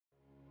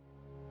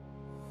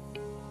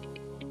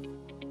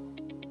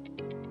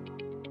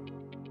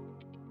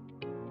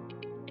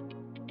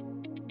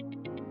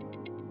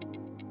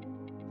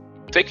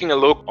taking a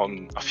look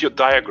on a few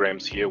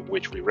diagrams here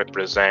which we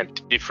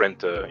represent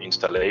different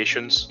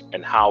installations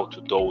and how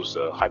to dose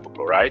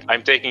hypochlorite.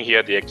 I'm taking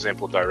here the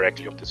example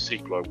directly of the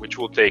SEACLOR, which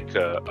will take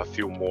a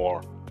few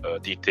more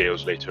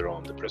details later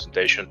on in the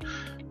presentation.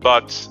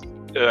 But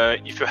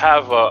if you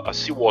have a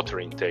seawater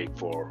intake,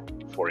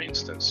 for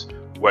instance,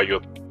 where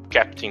you're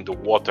capturing the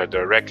water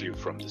directly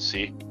from the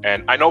sea,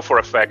 and I know for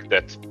a fact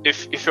that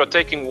if you're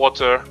taking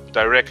water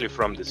directly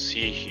from the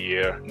sea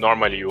here,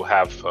 normally you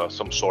have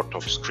some sort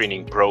of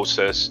screening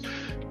process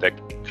that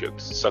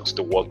sucks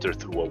the water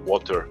through a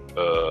water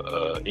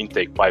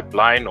intake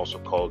pipeline, also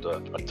called a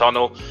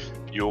tunnel.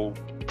 You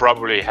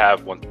probably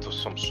have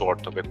some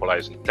sort of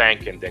equalizing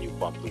tank, and then you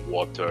pump the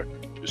water,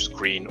 you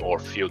screen or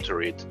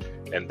filter it,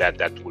 and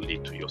that will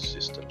lead to your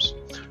systems.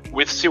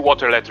 With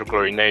seawater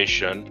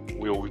electrochlorination,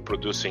 we will be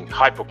producing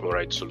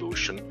hypochlorite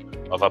solution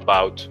of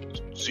about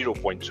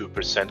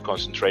 0.2%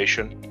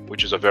 concentration,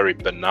 which is a very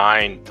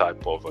benign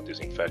type of a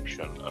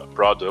disinfection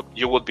product.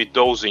 You will be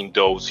dosing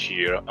those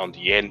here on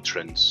the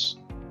entrance,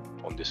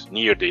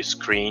 near the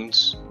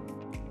screens.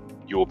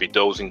 You will be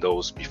dosing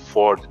those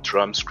before the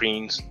drum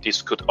screens.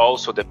 This could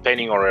also,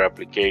 depending on your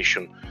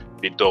application,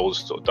 be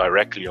dosed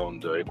directly on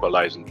the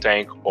equalizing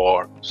tank,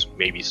 or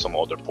maybe some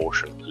other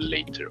portion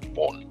later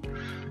on.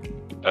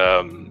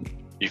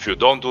 If you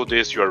don't do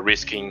this, you are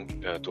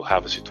risking to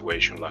have a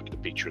situation like the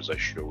pictures I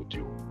showed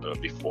you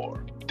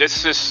before.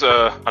 This is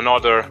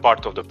another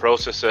part of the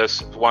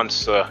processes.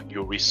 Once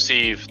you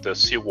receive the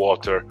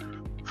seawater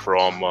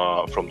from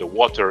the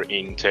water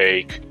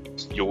intake,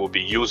 you will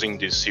be using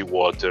this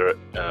seawater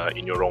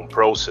in your own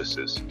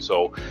processes.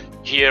 So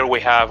here we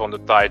have on the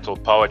title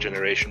power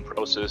generation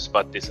process,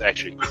 but this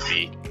actually could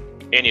be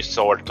any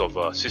sort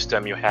of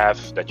system you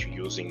have that you're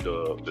using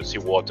the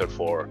seawater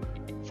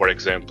for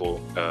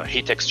example,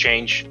 heat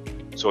exchange.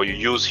 So you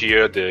use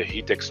here the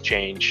heat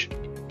exchangers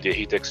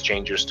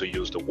to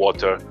use the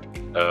water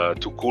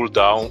to cool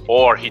down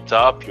or heat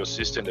up your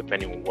system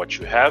depending on what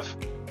you have.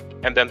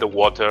 And then the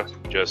water,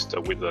 just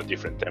with a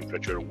different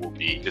temperature, will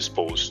be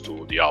disposed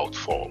to the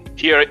outfall.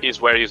 Here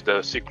is where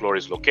the SEACLOR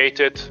is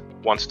located.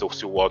 Once the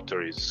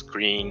seawater is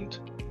screened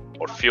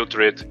or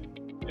filtered,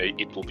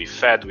 it will be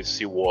fed with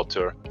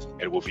seawater,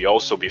 and will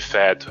also be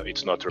fed,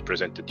 it's not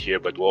represented here,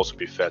 but will also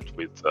be fed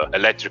with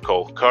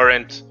electrical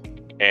current.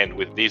 And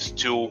with these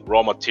two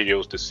raw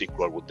materials, the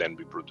SEACLOR would then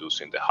be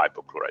producing the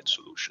hypochlorite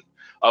solution.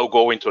 I'll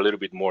go into a little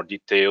bit more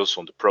details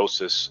on the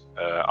process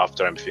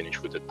after I'm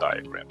finished with the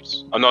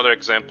diagrams. Another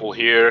example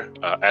here,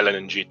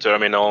 LNG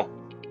terminal.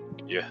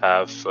 You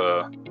have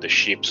the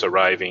ships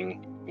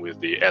arriving with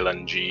the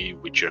LNG,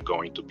 which are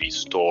going to be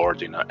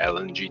stored in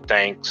LNG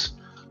tanks.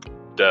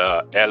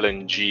 The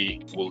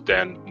LNG will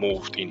then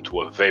move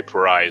into a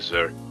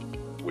vaporizer,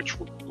 which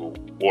will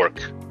work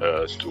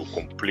to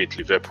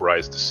completely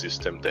vaporize the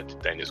system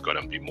that then is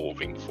going to be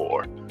moving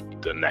for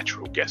the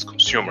natural gas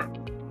consumer.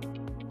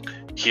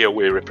 Here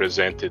we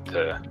represent it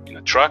in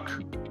a truck,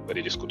 but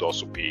it could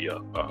also be a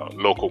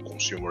local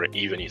consumer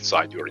even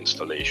inside your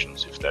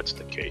installations, if that's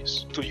the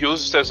case. To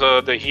use as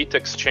the heat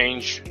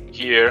exchange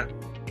here,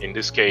 in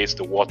this case,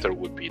 the water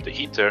would be the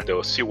heater.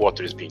 The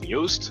seawater is being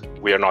used.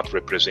 We are not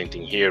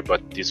representing here,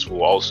 but this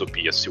will also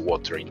be a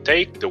seawater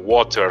intake. The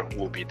water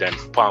will be then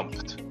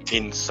pumped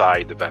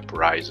inside the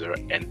vaporizer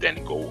and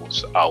then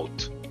goes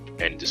out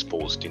and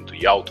disposed into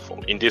the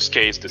outfall. In this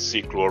case, the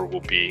SEACLOR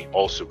will be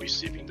also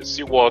receiving the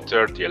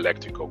seawater. The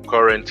electrical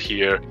current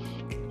here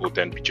will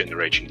then be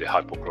generating the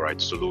hypochlorite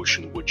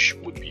solution, which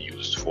would be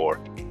used for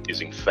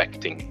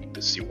disinfecting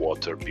the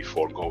seawater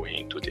before going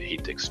into the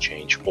heat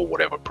exchange or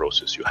whatever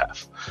process you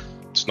have.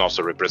 It's not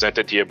so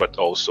represented here, but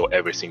also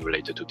everything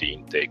related to the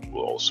intake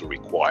will also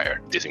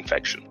require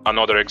disinfection.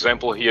 Another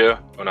example here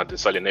on a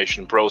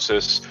desalination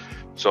process.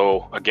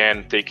 So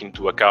again, take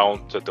into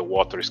account that the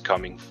water is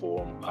coming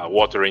from a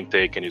water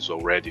intake and is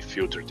already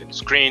filtered and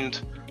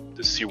screened.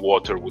 The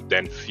seawater would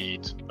then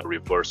feed a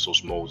reverse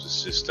osmosis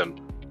system,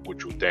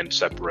 which would then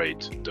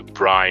separate the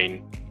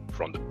brine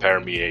from the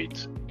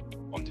permeate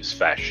on this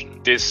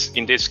fashion.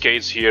 In this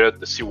case here,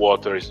 the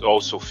seawater is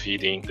also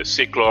feeding the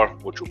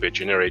SEACLOR, which will be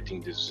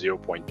generating this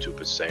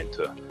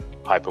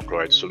 0.2%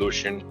 hypochlorite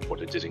solution for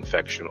the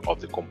disinfection of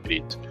the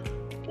complete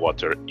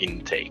water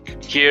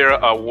intake. Here,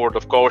 a word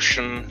of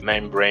caution: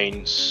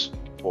 membranes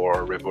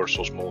for reverse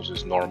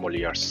osmosis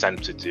normally are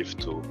sensitive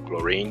to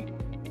chlorine,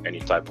 any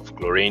type of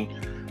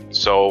chlorine.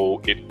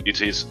 So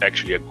it is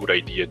actually a good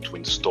idea to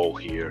install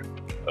here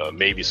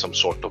maybe some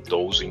sort of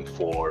dosing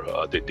for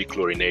the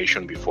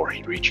dechlorination before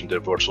reaching the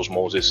reverse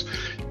osmosis.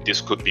 This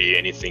could be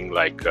anything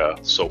like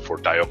sulfur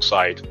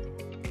dioxide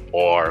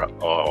or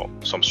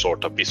some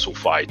sort of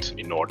bisulfite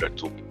in order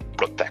to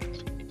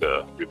protect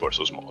the reverse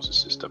osmosis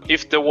system.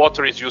 If the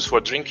water is used for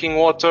drinking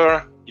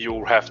water,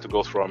 you have to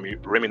go through a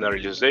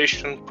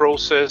remineralization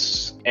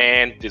process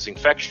and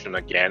disinfection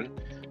again.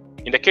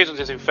 In the case of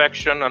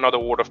disinfection, another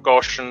word of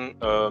caution,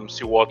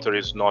 seawater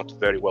is not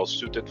very well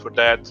suited for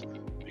that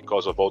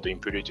because of all the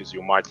impurities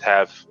you might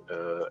have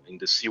in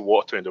the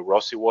seawater, in the raw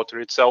seawater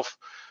itself.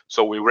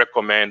 So we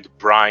recommend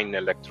brine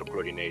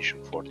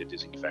electrochlorination for the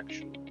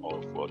disinfection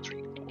of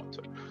drinking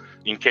water.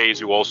 In case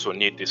you also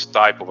need this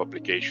type of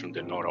application,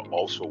 the Nora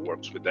also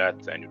works with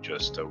that, and you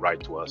just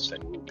write to us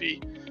and we'll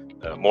be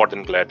more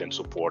than glad and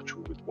support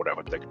you with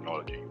whatever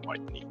technology you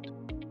might need.